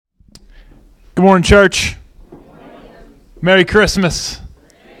Good morning, church. Merry Christmas.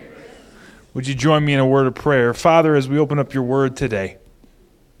 Would you join me in a word of prayer? Father, as we open up your word today,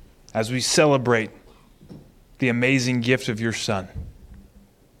 as we celebrate the amazing gift of your Son,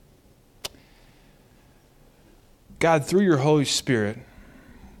 God, through your Holy Spirit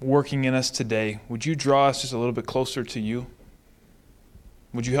working in us today, would you draw us just a little bit closer to you?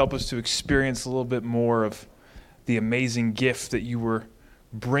 Would you help us to experience a little bit more of the amazing gift that you were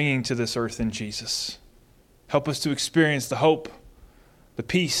bringing to this earth in Jesus? Help us to experience the hope, the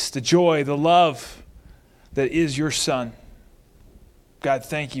peace, the joy, the love that is your Son. God,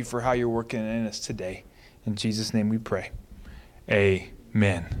 thank you for how you're working in us today. In Jesus' name we pray.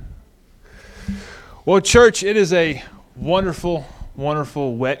 Amen. Well, church, it is a wonderful,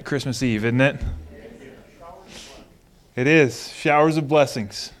 wonderful, wet Christmas Eve, isn't it? It is. Showers of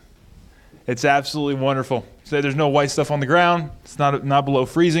blessings. It's absolutely wonderful. So there's no white stuff on the ground. It's not below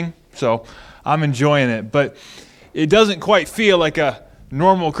freezing. So I'm enjoying it. But it doesn't quite feel like a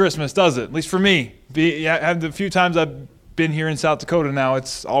normal Christmas, does it? At least for me. The few times I've been here in South Dakota now,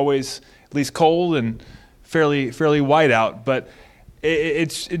 it's always at least cold and fairly white out. But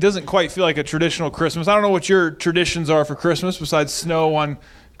it doesn't quite feel like a traditional Christmas. I don't know what your traditions are for Christmas besides snow on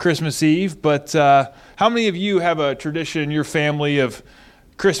Christmas Eve. But how many of you have a tradition in your family of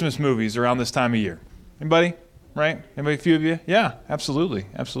Christmas movies around this time of year? Anybody? Right? Anybody? A few of you? Yeah, absolutely.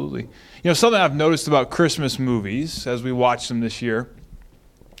 Absolutely. You know, something I've noticed about Christmas movies as we watch them this year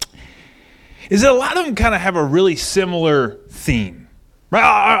is that a lot of them kind of have a really similar theme. Right?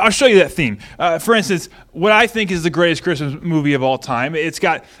 I'll show you that theme. For instance, what I think is the greatest Christmas movie of all time, it's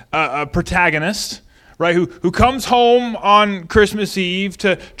got a protagonist, right, who comes home on Christmas Eve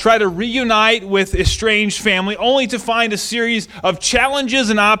to try to reunite with estranged family, only to find a series of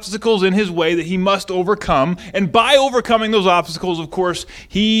challenges and obstacles in his way that he must overcome. And by overcoming those obstacles, of course,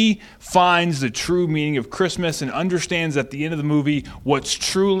 he finds the true meaning of Christmas and understands at the end of the movie what's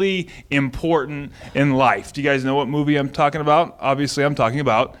truly important in life. Do you guys know what movie I'm talking about? Obviously, I'm talking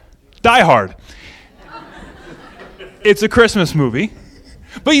about Die Hard. It's a Christmas movie.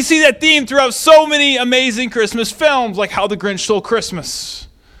 But you see that theme throughout so many amazing Christmas films, like How the Grinch Stole Christmas,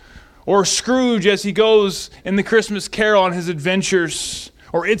 or Scrooge as he goes in the Christmas Carol on his adventures,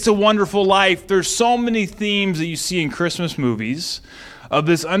 or It's a Wonderful Life. There's so many themes that you see in Christmas movies of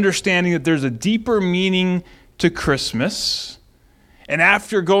this understanding that there's a deeper meaning to Christmas. And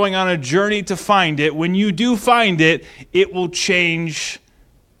after going on a journey to find it, when you do find it, it will change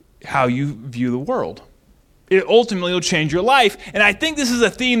how you view the world. It ultimately will change your life. And I think this is a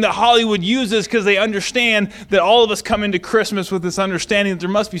theme that Hollywood uses because they understand that all of us come into Christmas with this understanding that there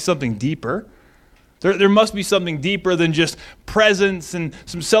must be something deeper. There must be something deeper than just presents and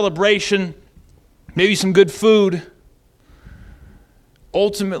some celebration, maybe some good food.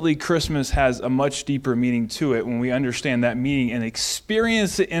 Ultimately, Christmas has a much deeper meaning to it. When we understand that meaning and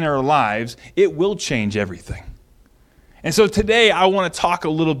experience it in our lives, it will change everything. And so today I want to talk a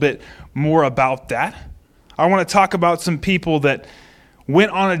little bit more about that. I want to talk about some people that went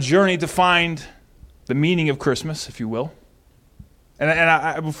on a journey to find the meaning of Christmas, if you will.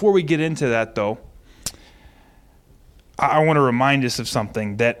 And before we get into that, though, I want to remind us of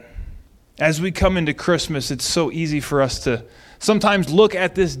something, that as we come into Christmas, it's so easy for us to sometimes look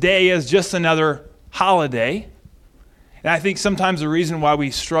at this day as just another holiday. And I think sometimes the reason why we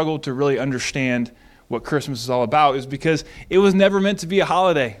struggle to really understand what Christmas is all about is because it was never meant to be a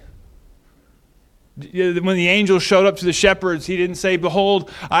holiday. When the angel showed up to the shepherds, he didn't say,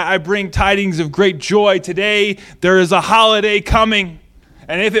 "Behold, I bring tidings of great joy. Today there is a holiday coming.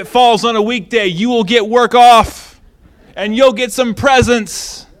 And if it falls on a weekday, you will get work off. And you'll get some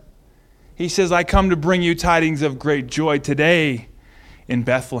presents." He says, "I come to bring you tidings of great joy. Today in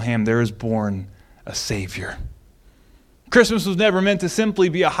Bethlehem there is born a Savior." Christmas was never meant to simply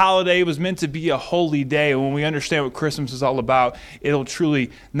be a holiday. It was meant to be a holy day. And when we understand what Christmas is all about, it'll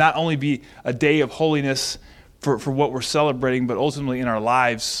truly not only be a day of holiness for what we're celebrating, but ultimately in our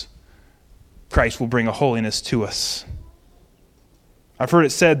lives, Christ will bring a holiness to us. I've heard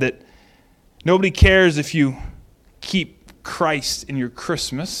it said that nobody cares if you keep Christ in your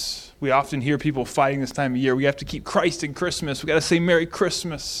Christmas. We often hear people fighting this time of year. We have to keep Christ in Christmas. We got to say Merry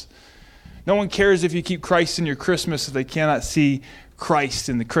Christmas. No one cares if you keep Christ in your Christmas if they cannot see Christ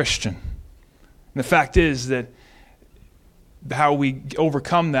in the Christian. And the fact is that how we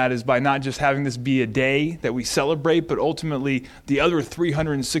overcome that is by not just having this be a day that we celebrate, but ultimately the other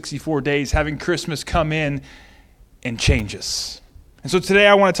 364 days having Christmas come in and change us. And so today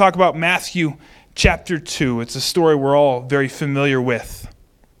I want to talk about Matthew chapter 2. It's a story we're all very familiar with.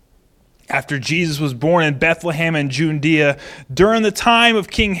 After Jesus was born in Bethlehem in Judea, during the time of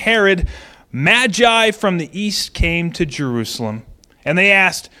King Herod, Magi from the east came to Jerusalem, and they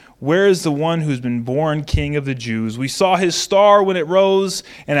asked, "Where is the one who's been born King of the Jews? We saw his star when it rose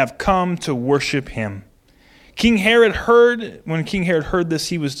and have come to worship him." When King Herod heard this,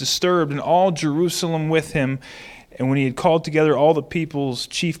 he was disturbed, and all Jerusalem with him. And when he had called together all the people's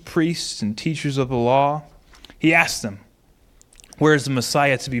chief priests and teachers of the law, he asked them, "Where is the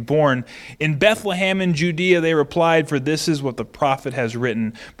Messiah to be born?" "In Bethlehem in Judea," they replied, "for this is what the prophet has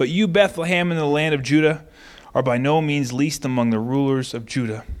written. But you, Bethlehem, in the land of Judah, are by no means least among the rulers of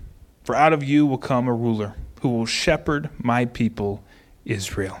Judah. For out of you will come a ruler who will shepherd my people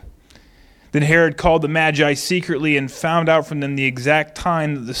Israel." Then Herod called the Magi secretly and found out from them the exact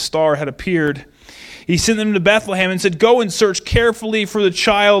time that the star had appeared. He sent them to Bethlehem and said, "Go and search carefully for the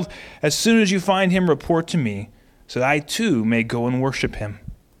child. As soon as you find him, report to me, so that I too may go and worship him."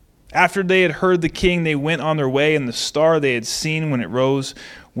 After they had heard the king, they went on their way, and the star they had seen when it rose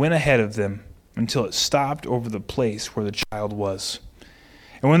went ahead of them until it stopped over the place where the child was.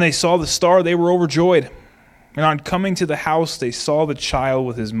 And when they saw the star, they were overjoyed. And on coming to the house, they saw the child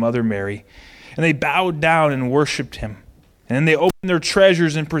with his mother Mary, and they bowed down and worshipped him. And then they opened their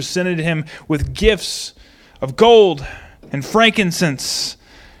treasures and presented him with gifts of gold and frankincense.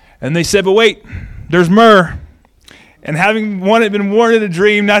 And they said, "But wait, there's myrrh." And having been warned in a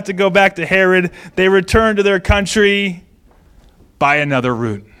dream not to go back to Herod, they returned to their country by another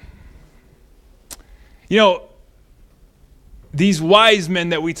route. You know, these wise men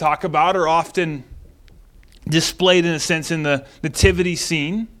that we talk about are often displayed, in a sense, in the nativity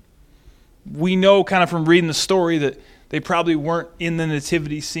scene. We know kind of from reading the story that they probably weren't in the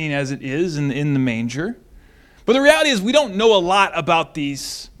nativity scene as it is in the manger. But the reality is we don't know a lot about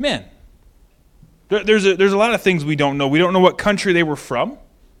these men. There's a lot of things we don't know. We don't know what country they were from.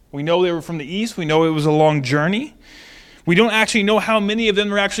 We know they were from the east. We know it was a long journey. We don't actually know how many of them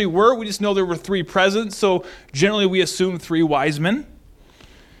there actually were. We just know there were 3 present, so generally we assume 3 wise men.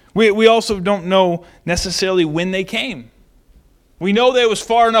 We also don't know necessarily when they came. We know that it was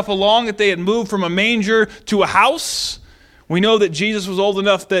far enough along that they had moved from a manger to a house. We know that Jesus was old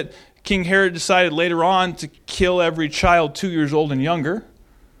enough that King Herod decided later on to kill every child 2 years old and younger.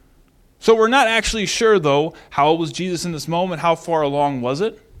 So we're not actually sure, though, how old was Jesus in this moment? How far along was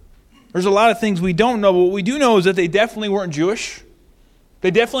it? There's a lot of things we don't know, but what we do know is that they definitely weren't Jewish.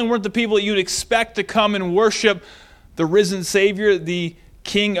 They definitely weren't the people that you'd expect to come and worship the risen Savior, the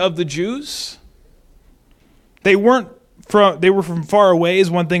King of the Jews. They were from far away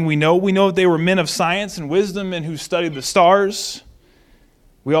is one thing we know. We know that they were men of science and wisdom and who studied the stars.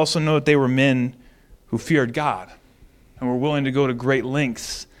 We also know that they were men who feared God and were willing to go to great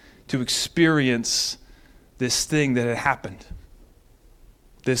lengths to experience this thing that had happened,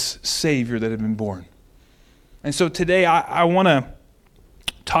 this Savior that had been born. And so today I want to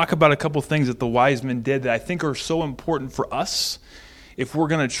talk about a couple things that the wise men did that I think are so important for us if we're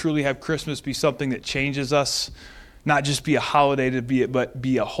going to truly have Christmas be something that changes us, not just be a holiday but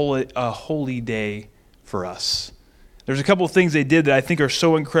be a holy day for us. There's a couple of things they did that I think are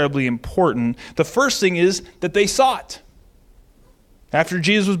so incredibly important. The first thing is that they sought. After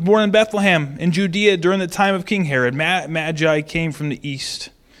Jesus was born in Bethlehem in Judea during the time of King Herod, Magi came from the east,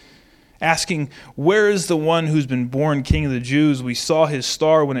 asking, "Where is the one who's been born King of the Jews? We saw his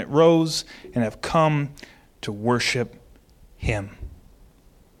star when it rose and have come to worship him."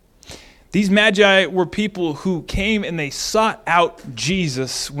 These Magi were people who came and they sought out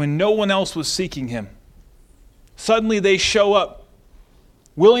Jesus when no one else was seeking him. Suddenly they show up,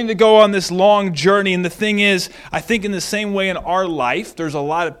 willing to go on this long journey. And the thing is, I think in the same way in our life, there's a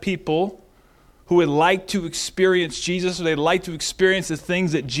lot of people who would like to experience Jesus, or they'd like to experience the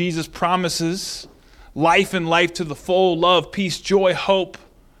things that Jesus promises, life and life to the full, love, peace, joy, hope,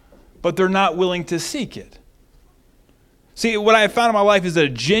 but they're not willing to seek it. See, what I have found in my life is that a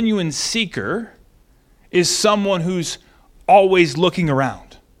genuine seeker is someone who's always looking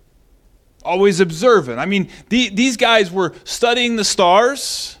around, always observant. I mean, these guys were studying the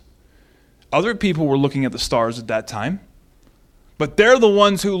stars. Other people were looking at the stars at that time, but they're the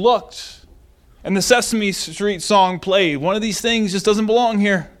ones who looked. And the Sesame Street song played. One of these things just doesn't belong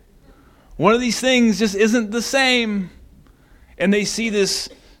here. One of these things just isn't the same. And they see this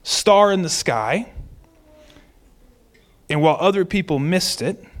star in the sky. And while other people missed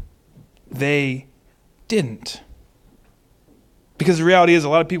it, they didn't. Because the reality is a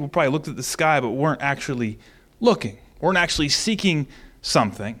lot of people probably looked at the sky but weren't actually looking, weren't actually seeking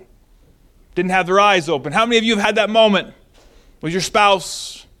something, didn't have their eyes open. How many of you have had that moment with your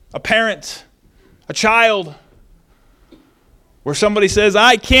spouse, a parent, a child, where somebody says,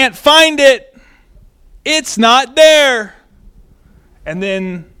 "I can't find it. It's not there." And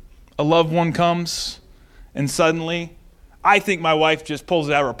then a loved one comes and suddenly, I think my wife just pulls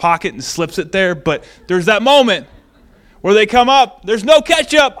it out of her pocket and slips it there, but there's that moment where they come up, there's no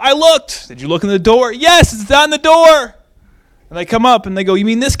ketchup, I looked. Did you look in the door? Yes, it's on the door. And they come up and they go, you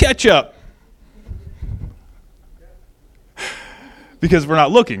mean this ketchup? Because we're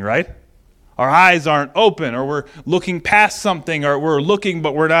not looking, right? Our eyes aren't open, or we're looking past something, or we're looking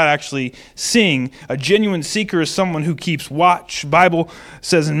but we're not actually seeing. A genuine seeker is someone who keeps watch. The Bible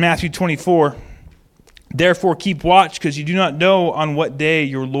says in Matthew 24, therefore keep watch, because you do not know on what day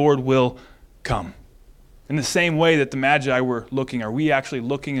your Lord will come. In the same way that the Magi were looking, are we actually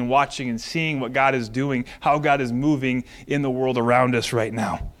looking and watching and seeing what God is doing, how God is moving in the world around us right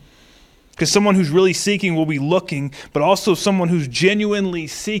now? Because someone who's really seeking will be looking, but also someone who's genuinely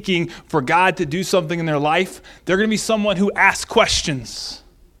seeking for God to do something in their life, they're going to be someone who asks questions.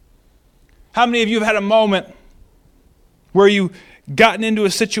 How many of you have had a moment where you gotten into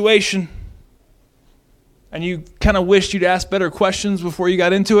a situation and you kind of wished you'd asked better questions before you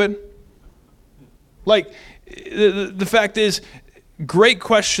got into it? Like, the fact is, great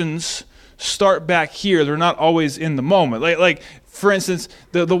questions start back here. They're not always in the moment. Like for instance,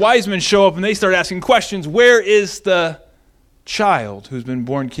 the wise men show up and they start asking questions. Where is the child who's been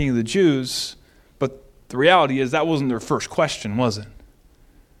born king of the Jews? But the reality is that wasn't their first question, was it?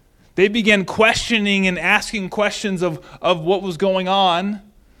 They began questioning and asking questions of what was going on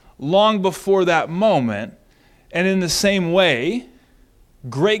long before that moment. And in the same way,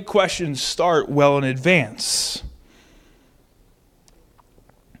 great questions start well in advance.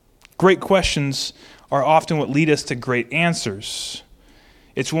 Great questions are often what lead us to great answers.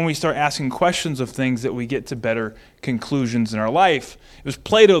 It's when we start asking questions of things that we get to better conclusions in our life. It was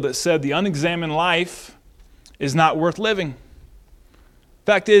Plato that said the unexamined life is not worth living.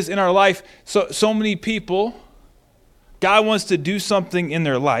 Fact is, in our life, so many people, God wants to do something in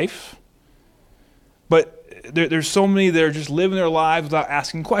their life, but there's so many that are just living their lives without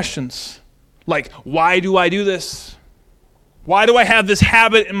asking questions. Like, why do I do this? Why do I have this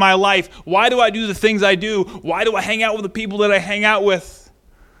habit in my life? Why do I do the things I do? Why do I hang out with the people that I hang out with?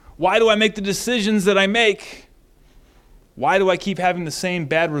 Why do I make the decisions that I make? Why do I keep having the same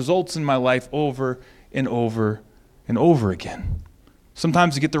bad results in my life over and over and over again?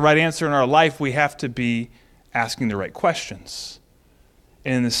 Sometimes to get the right answer in our life, we have to be asking the right questions.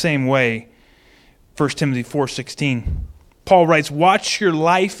 And in the same way, 1 Timothy 4:16, Paul writes, watch your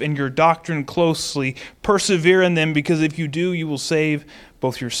life and your doctrine closely. Persevere in them, because if you do, you will save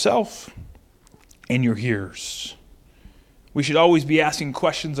both yourself and your hearers. We should always be asking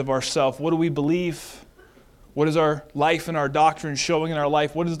questions of ourselves. What do we believe? What is our life and our doctrine showing in our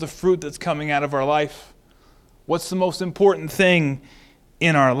life? What is the fruit that's coming out of our life? What's the most important thing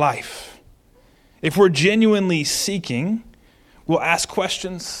in our life? If we're genuinely seeking, we'll ask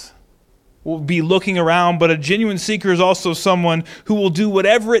questions. We'll be looking around, but a genuine seeker is also someone who will do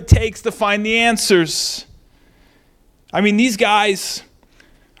whatever it takes to find the answers. I mean, these guys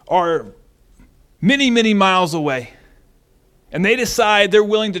are many, many miles away, and they decide they're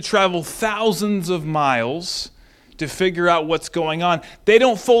willing to travel thousands of miles to figure out what's going on. They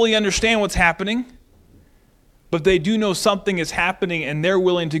don't fully understand what's happening, but they do know something is happening, and they're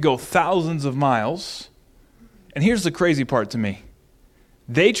willing to go thousands of miles. And here's the crazy part to me.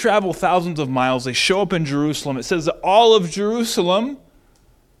 They travel thousands of miles. They show up in Jerusalem. It says that all of Jerusalem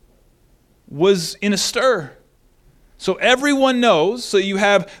was in a stir. So everyone knows. So you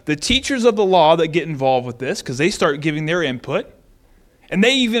have the teachers of the law that get involved with this because they start giving their input. And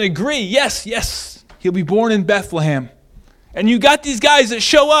they even agree, yes, he'll be born in Bethlehem. And you got these guys that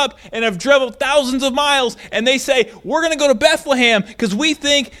show up and have traveled thousands of miles, and they say, we're going to go to Bethlehem because we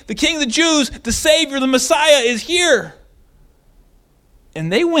think the King of the Jews, the Savior, the Messiah is here. And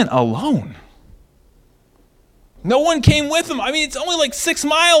they went alone. No one came with them. I mean, it's only like 6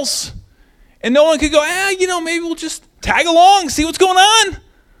 miles. And no one could go, maybe we'll just tag along, see what's going on.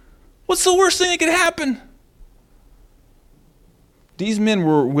 What's the worst thing that could happen? These men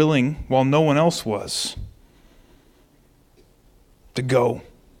were willing, while no one else was, to go,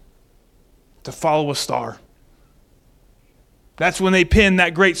 to follow a star. That's when they penned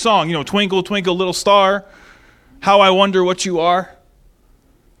that great song, Twinkle, Twinkle, Little Star, How I Wonder What You Are.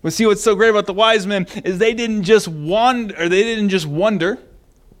 But see, what's so great about the wise men is they didn't just wonder,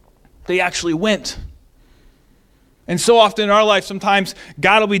 they actually went. And so often in our life, sometimes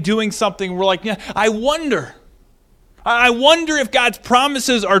God will be doing something, we're like, I wonder if God's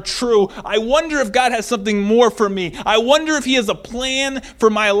promises are true. I wonder if God has something more for me. I wonder if he has a plan for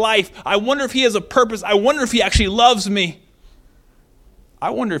my life. I wonder if he has a purpose. I wonder if he actually loves me.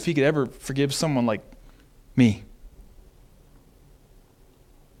 I wonder if he could ever forgive someone like me.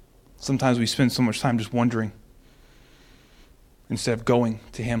 Sometimes we spend so much time just wondering instead of going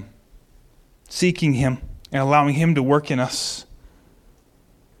to him, seeking him, and allowing him to work in us.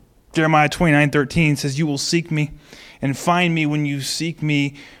 Jeremiah 29:13 says, "You will seek me and find me when you seek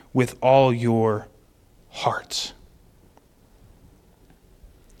me with all your heart."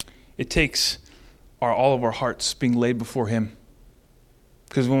 It takes all of our hearts being laid before him.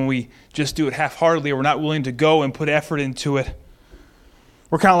 Because when we just do it half-heartedly, or we're not willing to go and put effort into it,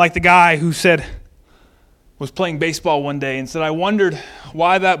 we're kind of like the guy who was playing baseball one day and said, "I wondered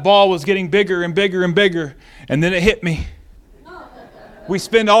why that ball was getting bigger and bigger and bigger, and then it hit me." We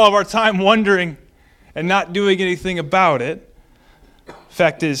spend all of our time wondering and not doing anything about it.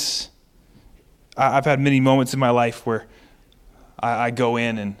 Fact is, I've had many moments in my life where I go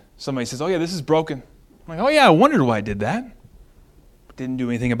in and somebody says, "Oh yeah, this is broken." I'm like, "Oh yeah, I wondered why I did that." But didn't do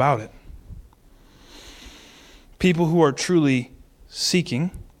anything about it. People who are truly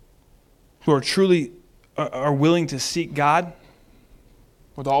seeking, who are truly are willing to seek God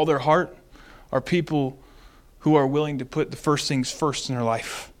with all their heart, are people who are willing to put the first things first in their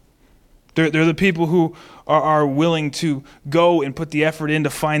life. They're the people who are willing to go and put the effort in to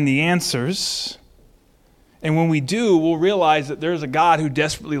find the answers. And when we do, we'll realize that there's a God who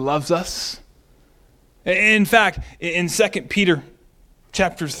desperately loves us. In fact, in 2 Peter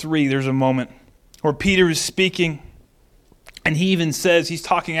chapter 3, there's a moment where Peter is speaking, and he even says, he's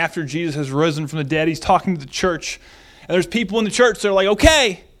talking after Jesus has risen from the dead, he's talking to the church, and there's people in the church that are like,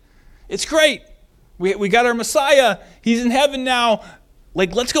 "Okay, it's great. We got our Messiah. He's in heaven now.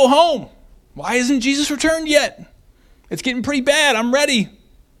 Like, let's go home. Why isn't Jesus returned yet? It's getting pretty bad. I'm ready.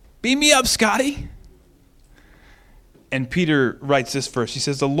 Beam me up, Scotty." And Peter writes this verse. He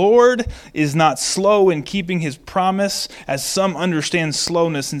says, "The Lord is not slow in keeping his promise, as some understand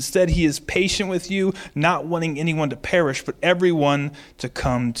slowness. Instead, he is patient with you, not wanting anyone to perish, but everyone to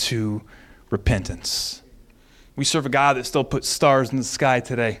come to repentance." We serve a God that still puts stars in the sky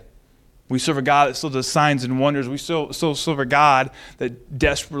today. We serve a God that still does signs and wonders. We still serve a God that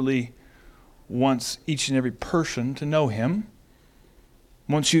desperately wants each and every person to know him,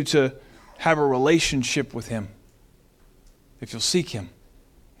 wants you to have a relationship with him if you'll seek him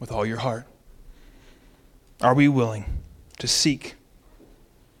with all your heart. Are we willing to seek?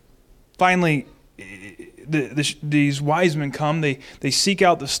 Finally, these wise men come. They seek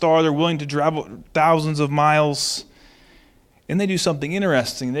out the star. They're willing to travel thousands of miles. And they do something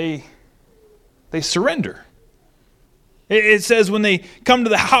interesting. They surrender. It says when they come to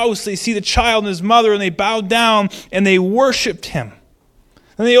the house, they see the child and his mother, and they bowed down and they worshiped him.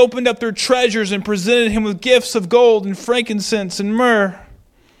 And they opened up their treasures and presented him with gifts of gold and frankincense and myrrh.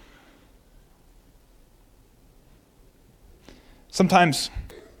 Sometimes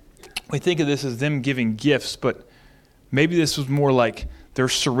we think of this as them giving gifts, but maybe this was more like they're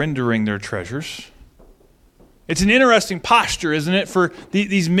surrendering their treasures. It's an interesting posture, isn't it, for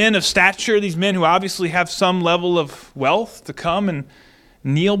these men of stature, these men who obviously have some level of wealth, to come and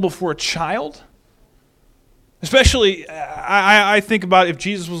kneel before a child? Especially, I think about if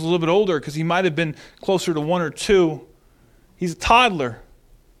Jesus was a little bit older, because he might have been closer to 1 or 2. He's a toddler,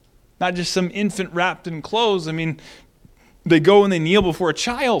 not just some infant wrapped in clothes. I mean, they go and they kneel before a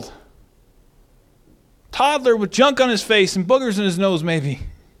child. Toddler with junk on his face and boogers in his nose, maybe.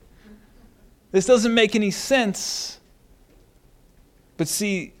 This doesn't make any sense. But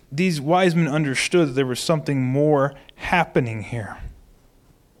see, these wise men understood that there was something more happening here.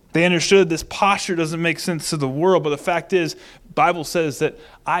 They understood this posture doesn't make sense to the world, but the fact is, the Bible says that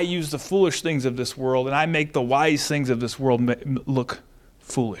I use the foolish things of this world and I make the wise things of this world look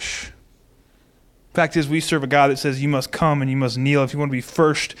foolish. The fact is, we serve a God that says you must come and you must kneel. If you want to be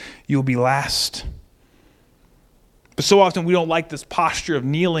first, you'll be last. But so often we don't like this posture of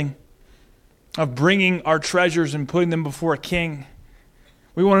kneeling, of bringing our treasures and putting them before a king.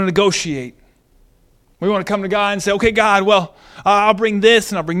 We want to negotiate. We want to come to God and say, "Okay, God, well, I'll bring this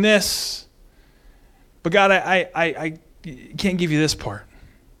and I'll bring this. But God, I can't give you this part.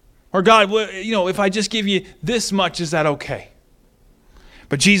 Or God, if I just give you this much, is that okay?"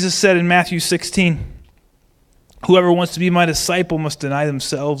 But Jesus said in Matthew 16, "Whoever wants to be my disciple must deny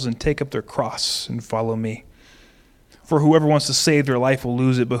themselves and take up their cross and follow me. For whoever wants to save their life will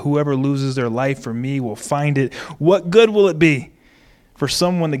lose it, but whoever loses their life for me will find it. What good will it be for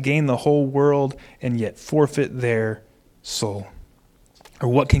someone to gain the whole world and yet forfeit their soul? Or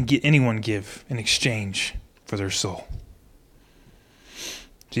what can anyone give in exchange for their soul?"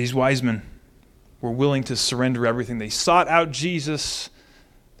 These wise men were willing to surrender everything. They sought out Jesus,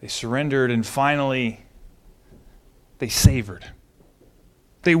 they surrendered, and finally they savored.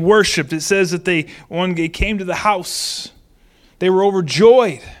 They worshiped. It says that when they came to the house, they were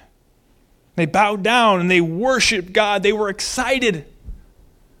overjoyed. They bowed down and they worshiped God. They were excited.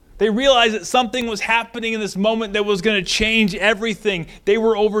 They realized that something was happening in this moment that was going to change everything. They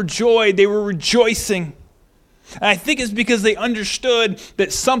were overjoyed. They were rejoicing. And I think it's because they understood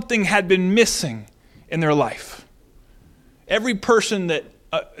that something had been missing in their life. Every person that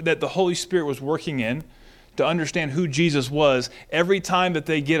the Holy Spirit was working in to understand who Jesus was, every time that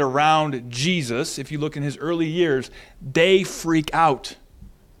they get around Jesus, if you look in his early years, they freak out.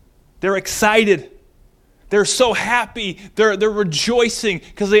 They're excited. They're so happy. They're rejoicing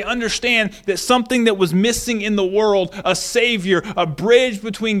because they understand that something that was missing in the world, a Savior, a bridge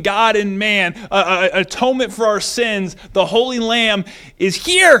between God and man, an atonement for our sins, the Holy Lamb is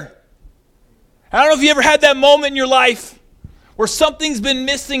here. I don't know if you ever had that moment in your life where something's been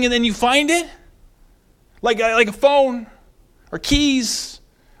missing and then you find it. Like a phone or keys,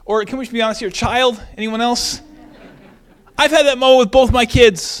 or can we be honest here, a child? Anyone else? I've had that moment with both my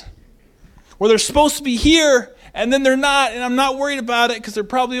kids, where they're supposed to be here, and then they're not, and I'm not worried about it because they're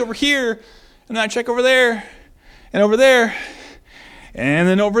probably over here, and then I check over there, and over there, and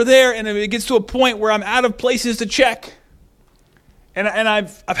then over there, and it gets to a point where I'm out of places to check. And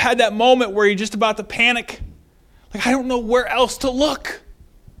I've had that moment where you're just about to panic. Like, I don't know where else to look.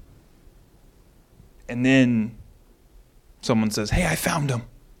 And then someone says, hey, I found him.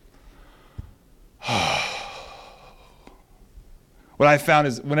 What I found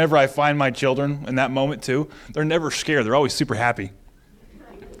is whenever I find my children in that moment too, they're never scared. They're always super happy.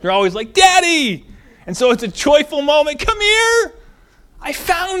 They're always like, Daddy! And so it's a joyful moment. Come here! I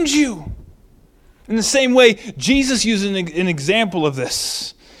found you. In the same way, Jesus uses an example of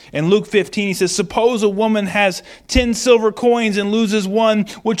this. In Luke 15, he says, suppose a woman has 10 silver coins and loses one.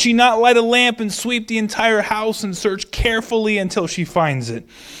 Would she not light a lamp and sweep the entire house and search carefully until she finds it?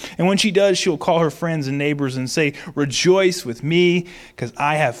 And when she does, she'll call her friends and neighbors and say, rejoice with me, because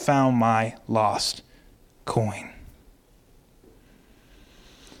I have found my lost coin.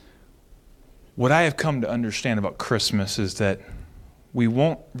 What I have come to understand about Christmas is that we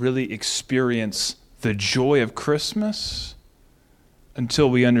won't really experience the joy of Christmas until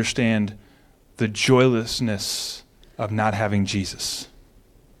we understand the joylessness of not having Jesus.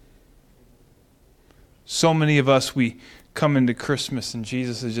 So many of us, we come into Christmas and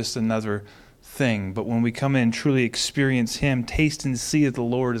Jesus is just another thing. But when we come in and truly experience him, taste and see that the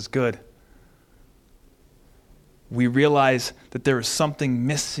Lord is good, we realize that there is something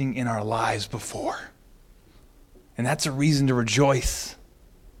missing in our lives before. And that's a reason to rejoice,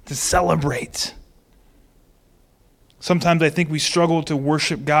 to celebrate. Sometimes I think we struggle to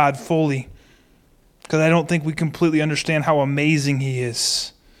worship God fully because I don't think we completely understand how amazing he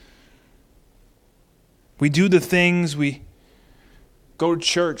is. We do the things, we go to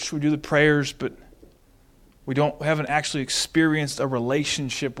church, we do the prayers, but we haven't actually experienced a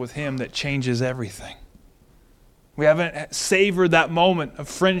relationship with him that changes everything. We haven't savored that moment of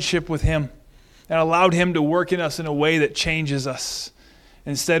friendship with him and allowed him to work in us in a way that changes us.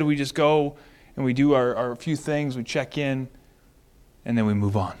 Instead, we just go and we do our few things, we check in, and then we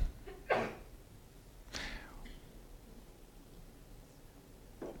move on.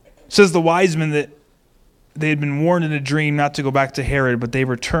 It says the wise men that they had been warned in a dream not to go back to Herod, but they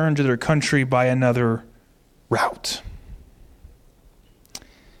returned to their country by another route.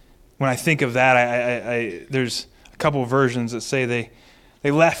 When I think of that, there's a couple of versions that say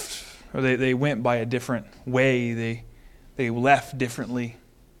they left, or they went by a different way. They left differently.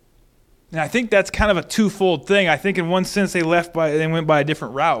 And I think that's kind of a twofold thing. I think in one sense they went by a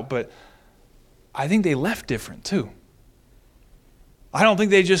different route, but I think they left different too. I don't think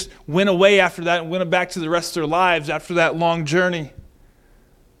they just went away after that and went back to the rest of their lives after that long journey.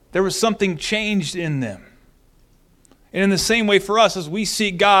 There was something changed in them. And in the same way for us, as we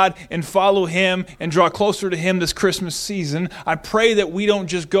seek God and follow him and draw closer to him this Christmas season, I pray that we don't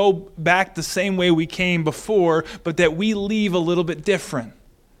just go back the same way we came before, but that we leave a little bit different.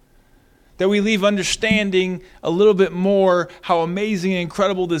 That we leave understanding a little bit more how amazing and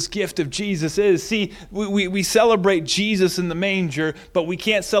incredible this gift of Jesus is. See, we celebrate Jesus in the manger, but we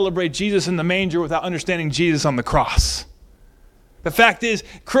can't celebrate Jesus in the manger without understanding Jesus on the cross. The fact is,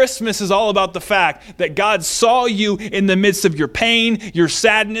 Christmas is all about the fact that God saw you in the midst of your pain, your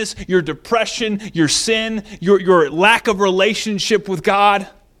sadness, your depression, your sin, your lack of relationship with God.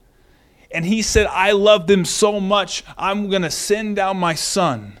 And he said, I love them so much, I'm going to send down my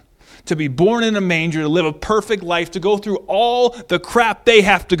son to be born in a manger, to live a perfect life, to go through all the crap they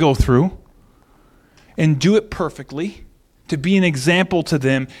have to go through and do it perfectly, to be an example to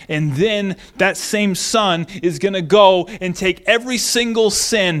them. And then that same son is going to go and take every single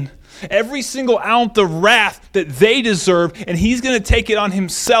sin every single ounce of wrath that they deserve, and he's going to take it on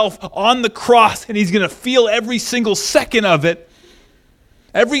himself on the cross, and he's going to feel every single second of it.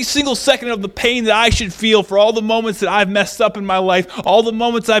 Every single second of the pain that I should feel for all the moments that I've messed up in my life, all the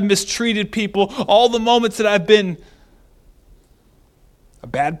moments I've mistreated people, all the moments that I've been a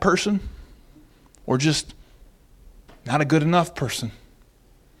bad person or just not a good enough person.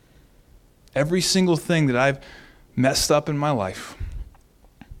 Every single thing that I've messed up in my life,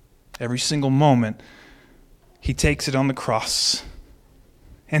 every single moment, he takes it on the cross.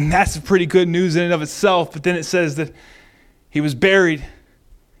 And that's pretty good news in and of itself. But then it says that he was buried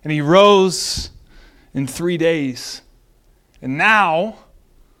and he rose in 3 days. And now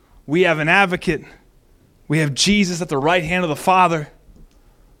we have an advocate. We have Jesus at the right hand of the Father.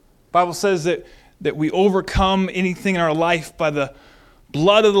 The Bible says that we overcome anything in our life by the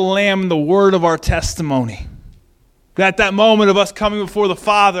blood of the Lamb and the word of our testimony. At that moment of us coming before the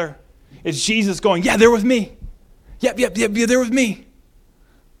Father, it's Jesus going, yeah, they're with me. Yep, they're with me.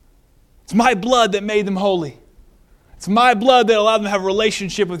 It's my blood that made them holy. It's my blood that allowed them to have a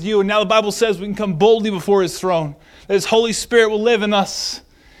relationship with you. And now the Bible says we can come boldly before his throne. That his Holy Spirit will live in us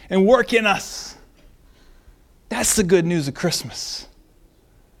and work in us. That's the good news of Christmas.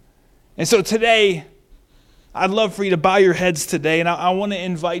 And so today, I'd love for you to bow your heads today, and I want to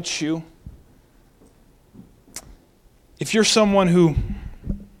invite you. If you're someone who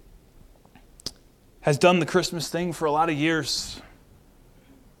has done the Christmas thing for a lot of years,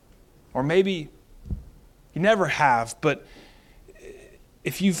 or maybe you never have, but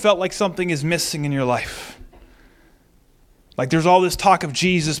if you felt like something is missing in your life, like there's all this talk of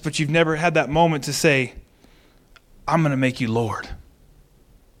Jesus, but you've never had that moment to say, I'm going to make you Lord.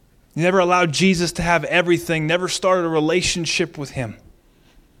 You never allowed Jesus to have everything, never started a relationship with him.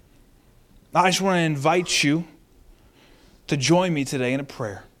 I just want to invite you to join me today in a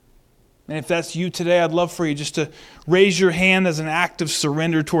prayer. And if that's you today, I'd love for you just to raise your hand as an act of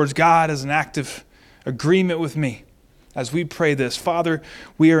surrender towards God, as an act of agreement with me as we pray this. Father,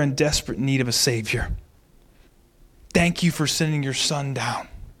 we are in desperate need of a Savior. Thank you for sending your Son down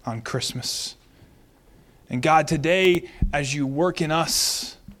on Christmas. And God, today, as you work in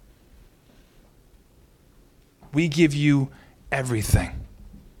us, we give you everything.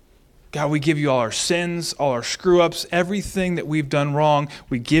 God, we give you all our sins, all our screw-ups, everything that we've done wrong.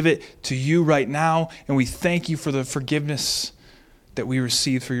 We give it to you right now, and we thank you for the forgiveness that we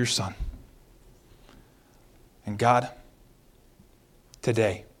received through your Son. And God,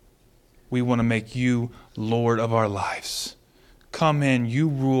 today, we want to make you Lord of our lives. Come in, you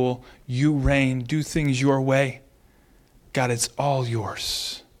rule, you reign, do things your way. God, it's all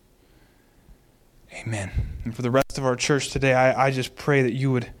yours. Amen. And for the rest of our church today, I just pray that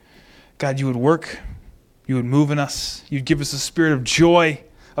you would, God, you would work, you would move in us, you'd give us a spirit of joy,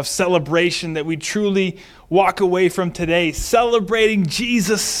 of celebration, that we truly walk away from today celebrating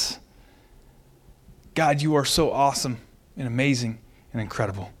Jesus. God, you are so awesome and amazing and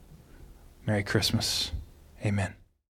incredible. Merry Christmas. Amen.